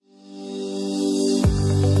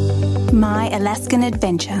My Alaskan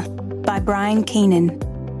Adventure by Brian Keenan.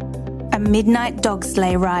 A midnight dog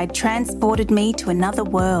sleigh ride transported me to another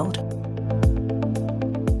world.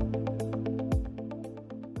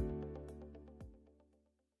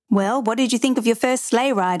 Well, what did you think of your first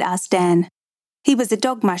sleigh ride? Asked Dan. He was a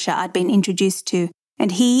dog musher I'd been introduced to,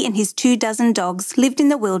 and he and his 24 dogs lived in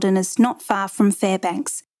the wilderness not far from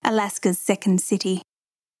Fairbanks, Alaska's second city.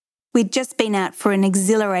 We'd just been out for an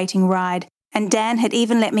exhilarating ride, and Dan had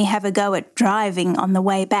even let me have a go at driving on the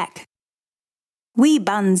way back. "Wee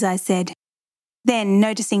buns," I said. Then,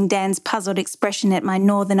 noticing Dan's puzzled expression at my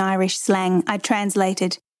Northern Irish slang, I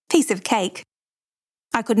translated, "piece of cake."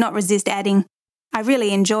 I could not resist adding, "I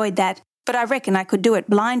really enjoyed that, but I reckon I could do it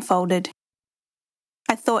blindfolded."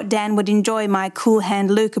 I thought Dan would enjoy my cool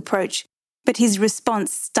hand Luke approach, but his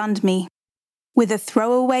response stunned me. With a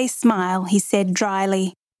throwaway smile, he said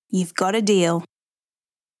dryly, "You've got a deal."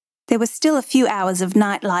 There was still a few hours of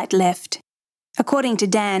nightlight left. According to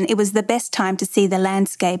Dan, it was the best time to see the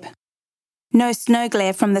landscape. No snow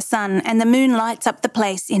glare from the sun, and the moon lights up the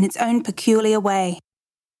place in its own peculiar way.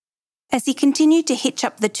 As he continued to hitch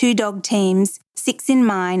up the 2-dog teams, 6 in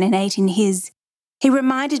mine and 8 in his, he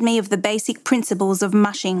reminded me of the basic principles of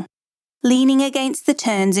mushing, leaning against the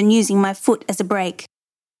turns and using my foot as a brake.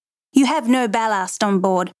 You have no ballast on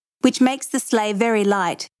board, which makes the sleigh very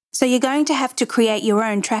light, so you're going to have to create your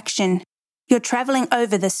own traction. You're travelling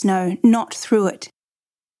over the snow, not through it.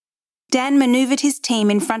 Dan manoeuvred his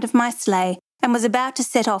team in front of my sleigh and was about to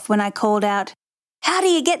set off when I called out, "How do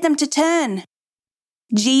you get them to turn?"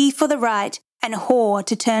 "G for the right and haw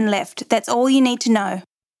to turn left, that's all you need to know.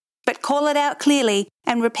 But call it out clearly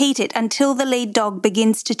and repeat it until the lead dog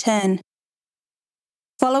begins to turn."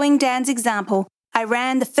 Following Dan's example, I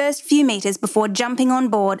ran the first few metres before jumping on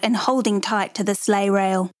board and holding tight to the sleigh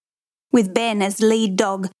rail. With Ben as lead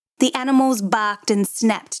dog, the animals barked and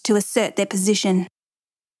snapped to assert their position.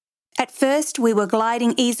 At first, we were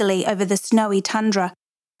gliding easily over the snowy tundra,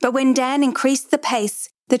 but when Dan increased the pace,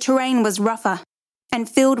 the terrain was rougher and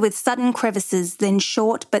filled with sudden crevices, then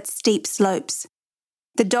short but steep slopes.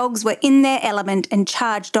 The dogs were in their element and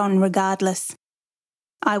charged on regardless.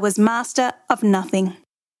 I was master of nothing.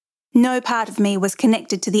 No part of me was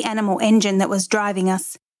connected to the animal engine that was driving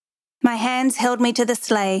us. My hands held me to the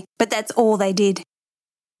sleigh, but that's all they did.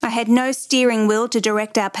 I had no steering wheel to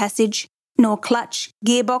direct our passage, nor clutch,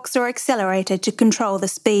 gearbox or accelerator to control the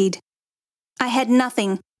speed. I had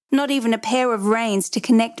nothing, not even a pair of reins to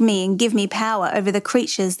connect me and give me power over the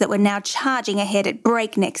creatures that were now charging ahead at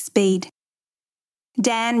breakneck speed.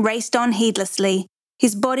 Dan raced on heedlessly,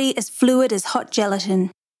 his body as fluid as hot gelatin.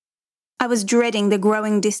 I was dreading the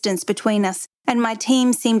growing distance between us, and my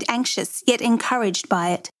team seemed anxious yet encouraged by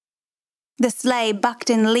it. The sleigh bucked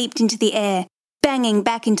and leaped into the air, banging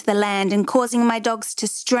back into the land and causing my dogs to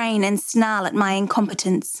strain and snarl at my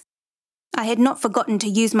incompetence. I had not forgotten to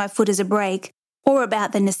use my foot as a brake, or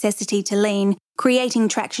about the necessity to lean, creating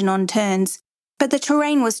traction on turns, but the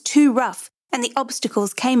terrain was too rough and the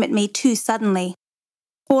obstacles came at me too suddenly.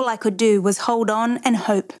 All I could do was hold on and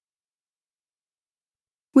hope.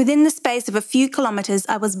 Within the space of a few kilometres,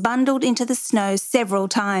 I was bundled into the snow several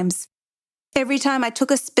times. Every time I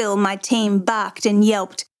took a spill, my team barked and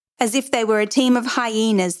yelped, as if they were a team of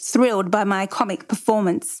hyenas thrilled by my comic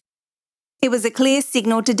performance. It was a clear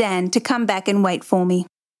signal to Dan to come back and wait for me.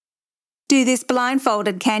 "Do this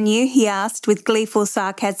blindfolded, can you?" he asked with gleeful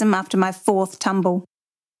sarcasm after my 4th tumble.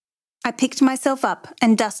 I picked myself up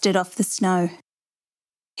and dusted off the snow.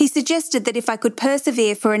 He suggested that if I could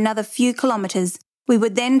persevere for another few kilometres, we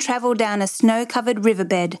would then travel down a snow-covered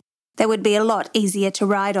riverbed that would be a lot easier to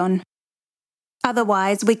ride on.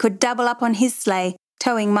 Otherwise, we could double up on his sleigh,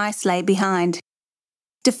 towing my sleigh behind.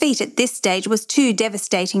 Defeat at this stage was too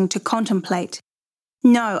devastating to contemplate.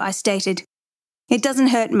 "No," I stated. "It doesn't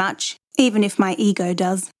hurt much, even if my ego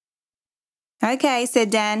does." "Okay," said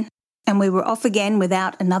Dan, and we were off again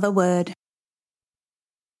without another word.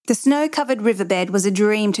 The snow-covered riverbed was a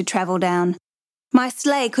dream to travel down. My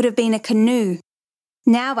sleigh could have been a canoe.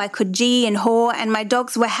 Now I could gee and haw, and my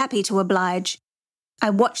dogs were happy to oblige. I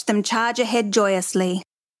watched them charge ahead joyously.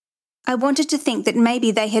 I wanted to think that maybe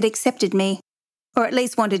they had accepted me, or at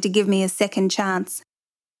least wanted to give me a second chance.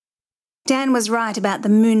 Dan was right about the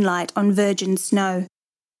moonlight on virgin snow.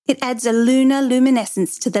 It adds a lunar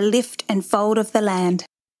luminescence to the lift and fold of the land.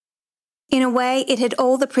 In a way, it had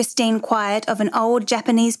all the pristine quiet of an old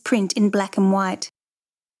Japanese print in black and white.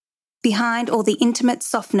 Behind all the intimate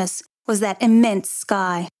softness was that immense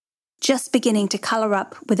sky, just beginning to colour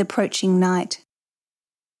up with approaching night.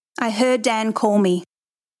 I heard Dan call me.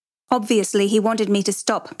 Obviously, he wanted me to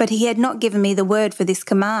stop, but he had not given me the word for this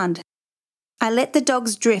command. I let the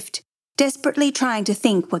dogs drift, desperately trying to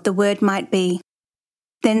think what the word might be.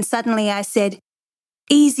 Then suddenly I said,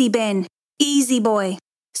 "Easy, Ben. Easy, boy.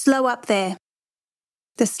 Slow up there."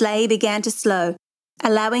 The sleigh began to slow,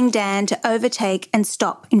 allowing Dan to overtake and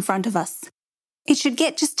stop in front of us. "It should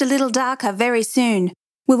get just a little darker very soon.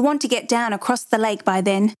 We'll want to get down across the lake by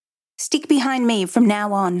then. Stick behind me from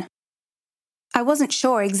now on." I wasn't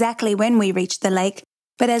sure exactly when we reached the lake,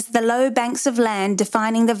 but as the low banks of land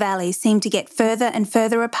defining the valley seemed to get further and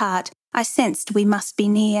further apart, I sensed we must be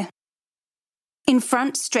near. In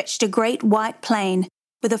front stretched a great white plain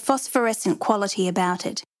with a phosphorescent quality about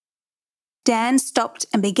it. Dan stopped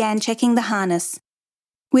and began checking the harness.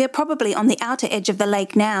 We are probably on the outer edge of the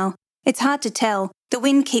lake now. It's hard to tell. The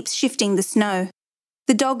wind keeps shifting the snow.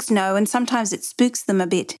 The dogs know, and sometimes it spooks them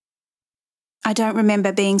a bit. I don't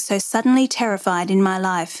remember being so suddenly terrified in my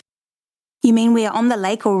life. "You mean we are on the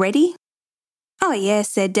lake already?" "Oh yeah,"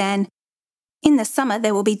 said Dan. "In the summer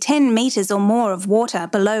there will be 10 metres or more of water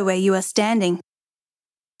below where you are standing."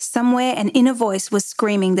 Somewhere an inner voice was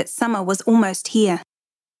screaming that summer was almost here.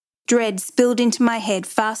 Dread spilled into my head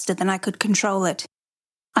faster than I could control it.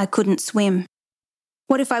 I couldn't swim.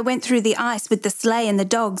 What if I went through the ice with the sleigh and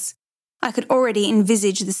the dogs? I could already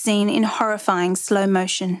envisage the scene in horrifying slow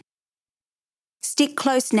motion. "Stick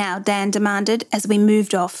close now," Dan demanded as we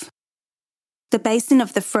moved off. The basin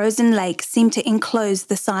of the frozen lake seemed to enclose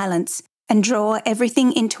the silence and draw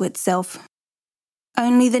everything into itself.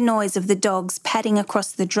 Only the noise of the dogs padding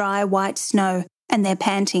across the dry white snow and their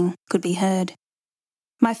panting could be heard.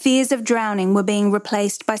 My fears of drowning were being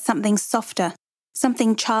replaced by something softer,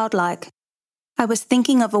 something childlike. I was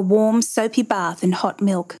thinking of a warm, soapy bath and hot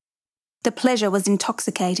milk. The pleasure was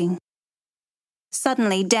intoxicating.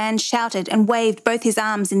 Suddenly, Dan shouted and waved both his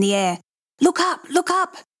arms in the air. "Look up! Look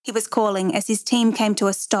up!" he was calling as his team came to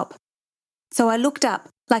a stop. So I looked up,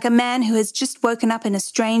 like a man who has just woken up in a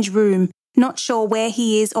strange room, not sure where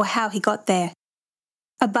he is or how he got there.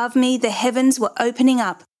 Above me, the heavens were opening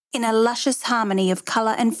up in a luscious harmony of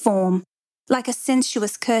colour and form, like a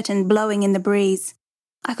sensuous curtain blowing in the breeze.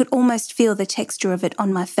 I could almost feel the texture of it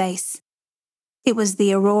on my face. It was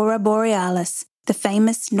the Aurora Borealis, the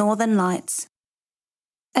famous northern lights.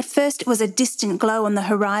 At first it was a distant glow on the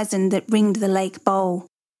horizon that ringed the lake bowl.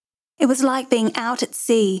 It was like being out at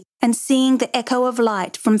sea and seeing the echo of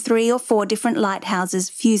light from 3 or 4 different lighthouses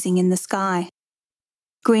fusing in the sky.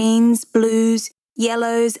 Greens, blues,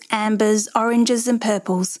 yellows, ambers, oranges and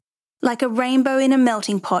purples, like a rainbow in a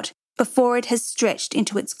melting pot before it has stretched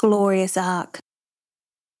into its glorious arc.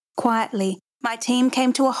 Quietly, my team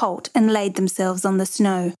came to a halt and laid themselves on the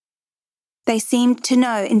snow. They seemed to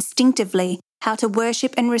know instinctively how to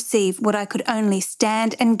worship and receive what I could only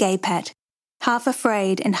stand and gape at, half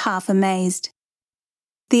afraid and half amazed.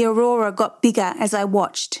 The aurora got bigger as I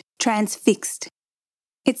watched, transfixed.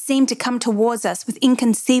 It seemed to come towards us with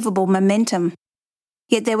inconceivable momentum.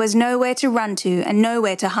 Yet there was nowhere to run to and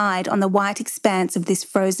nowhere to hide on the white expanse of this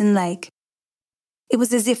frozen lake. It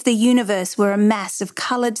was as if the universe were a mass of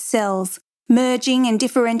coloured cells, merging and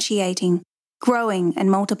differentiating, growing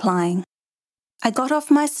and multiplying. I got off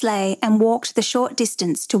my sleigh and walked the short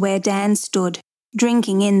distance to where Dan stood,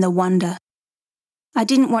 drinking in the wonder. I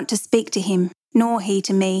didn't want to speak to him, nor he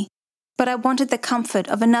to me, but I wanted the comfort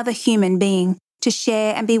of another human being to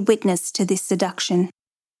share and be witness to this seduction.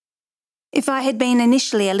 If I had been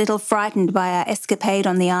initially a little frightened by our escapade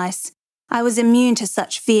on the ice, I was immune to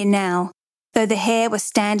such fear now, though the hair was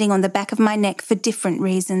standing on the back of my neck for different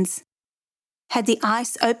reasons. Had the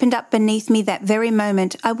ice opened up beneath me that very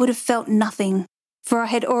moment, I would have felt nothing, for I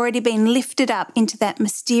had already been lifted up into that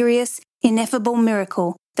mysterious, ineffable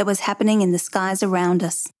miracle that was happening in the skies around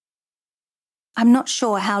us. I'm not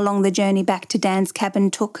sure how long the journey back to Dan's cabin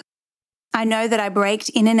took. I know that I braked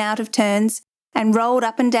in and out of turns and rolled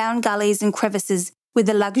up and down gullies and crevices with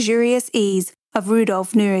the luxurious ease of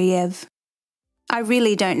Rudolf Nureyev. I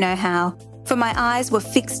really don't know how, for my eyes were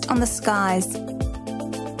fixed on the skies.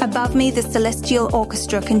 Above me, the celestial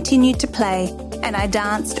orchestra continued to play, and I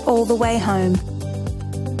danced all the way home.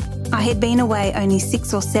 I had been away only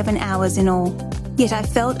 6 or 7 hours in all, yet I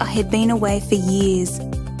felt I had been away for years.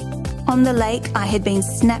 On the lake, I had been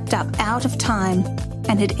snapped up out of time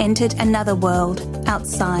and had entered another world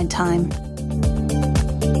outside time.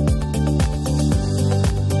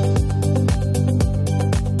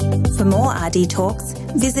 For more RD Talks,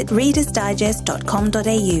 visit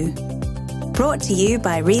readersdigest.com.au. Brought to you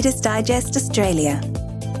by Reader's Digest Australia.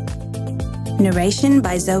 Narration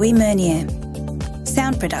by Zoe Mernier.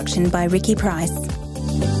 Sound production by Ricky Price.